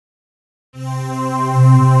Hey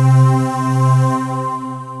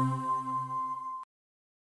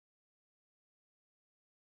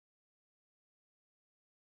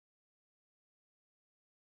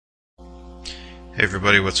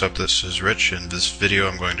everybody, what's up? This is Rich. In this video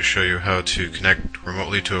I'm going to show you how to connect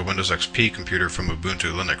remotely to a Windows XP computer from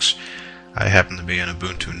Ubuntu Linux. I happen to be in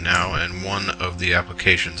Ubuntu now, and one of the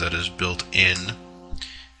applications that is built in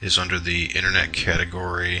is under the Internet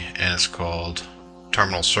category, and it's called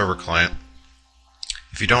Terminal Server Client.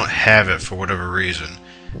 If you don't have it for whatever reason,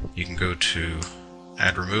 you can go to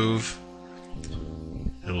Add Remove.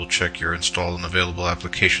 It will check your installed and available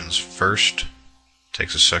applications first.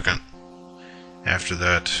 Takes a second. After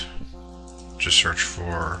that, just search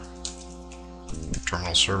for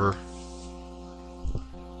Terminal Server,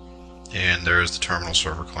 and there is the Terminal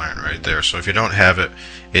Server Client right there. So if you don't have it,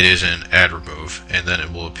 it is in Add Remove, and then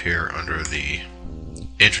it will appear under the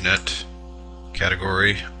Internet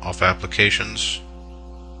category of applications.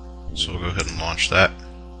 So we'll go ahead and launch that.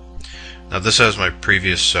 Now this has my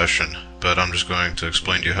previous session, but I'm just going to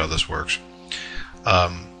explain to you how this works.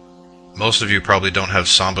 Most of you probably don't have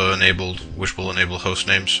Samba enabled, which will enable host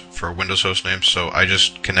names for Windows host names, so I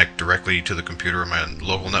just connect directly to the computer in my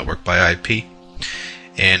local network by IP,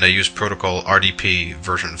 and I use protocol RDP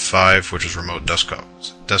version 5, which is Remote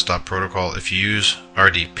Desktop Protocol. If you use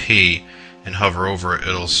RDP and hover over it,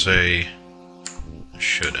 it'll say,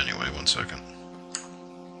 should anyway, one second.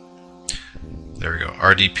 There we go.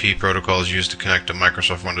 RDP protocol is used to connect to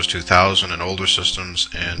Microsoft Windows 2000 and older systems,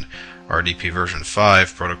 and RDP version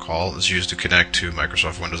 5 protocol is used to connect to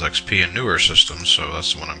Microsoft Windows XP and newer systems, so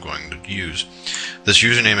that's the one I'm going to use. This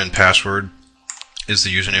username and password is the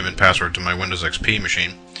username and password to my Windows XP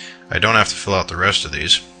machine. I don't have to fill out the rest of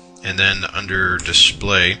these. And then under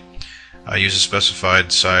display, I use a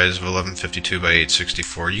specified size of 1152 by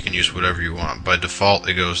 864. You can use whatever you want. By default,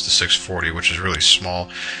 it goes to 640, which is really small.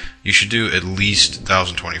 You should do at least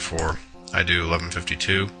 1024. I do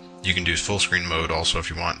 1152. You can do full screen mode also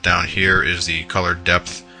if you want. Down here is the color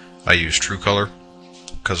depth. I use True Color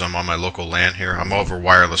because I'm on my local LAN here. I'm over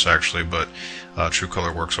wireless actually, but True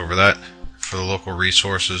Color works over that. For the local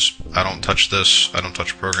resources, I don't touch this. I don't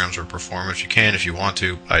touch programs or performance. You can if you want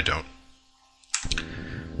to. I don't.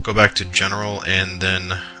 Go back to General, and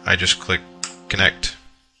then I just click Connect.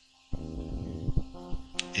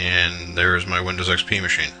 And there's my Windows XP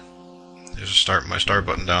machine. There's my start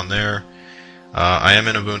button down there. I am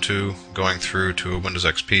in Ubuntu going through to a Windows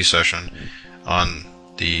XP session on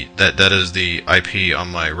that is the IP on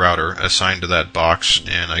my router assigned to that box,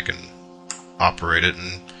 and I can operate it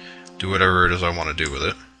and do whatever it is I want to do with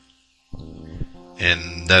it.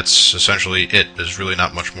 And that's essentially it. There's really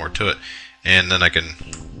not much more to it. And then I can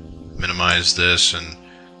minimize this and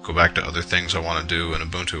go back to other things I want to do in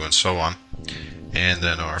Ubuntu and so on. And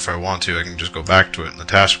then, or if I want to, I can just go back to it in the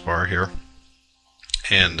taskbar here.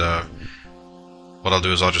 And what I'll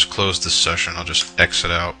do is I'll just close this session. I'll just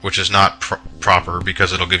exit out, which is not proper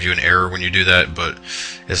because it'll give you an error when you do that, but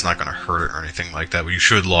it's not going to hurt it or anything like that. But you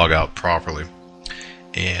should log out properly.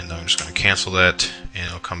 And I'm just going to cancel that, and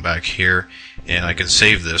I'll come back here, and I can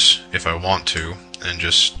save this if I want to, and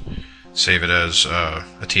just save it as a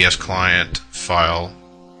TS client file.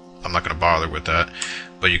 I'm not going to bother with that,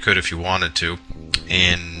 but you could if you wanted to.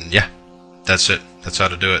 And yeah, that's it. That's how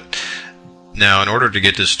to do it. Now, in order to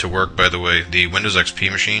get this to work, by the way, the Windows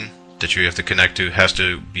XP machine that you have to connect to has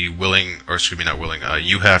to be willing, or excuse me, not willing,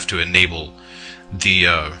 you have to enable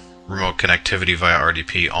the remote connectivity via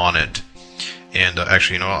RDP on it. And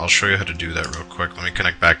actually, you know what, I'll show you how to do that real quick. Let me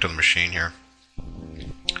connect back to the machine here.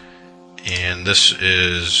 And this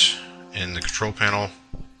is in the control panel,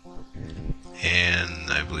 and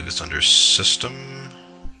I believe it's under System.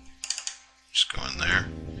 Just go in there.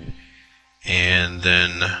 And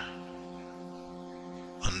then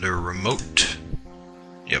under Remote,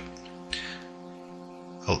 yep.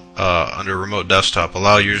 Under Remote Desktop,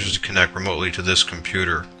 allow users to connect remotely to this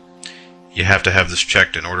computer. You have to have this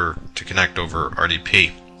checked in order to connect over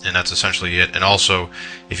RDP, and that's essentially it. And also,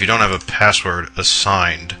 if you don't have a password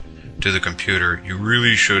assigned to the computer, you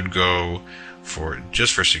really should go for,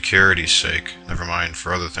 just for security's sake, never mind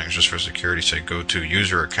for other things, just for security's sake, go to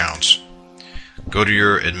User Accounts. Go to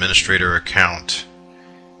your administrator account,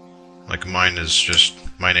 like mine is just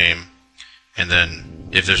my name, and then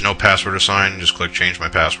if there's no password assigned, just click Change My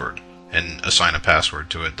Password and assign a password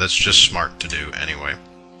to it. That's just smart to do anyway.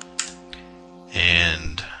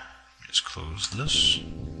 And just close this,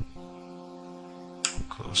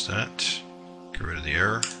 close that, get rid of the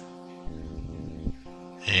error,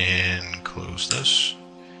 and close this,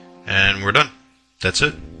 and we're done. That's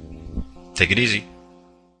it. Take it easy.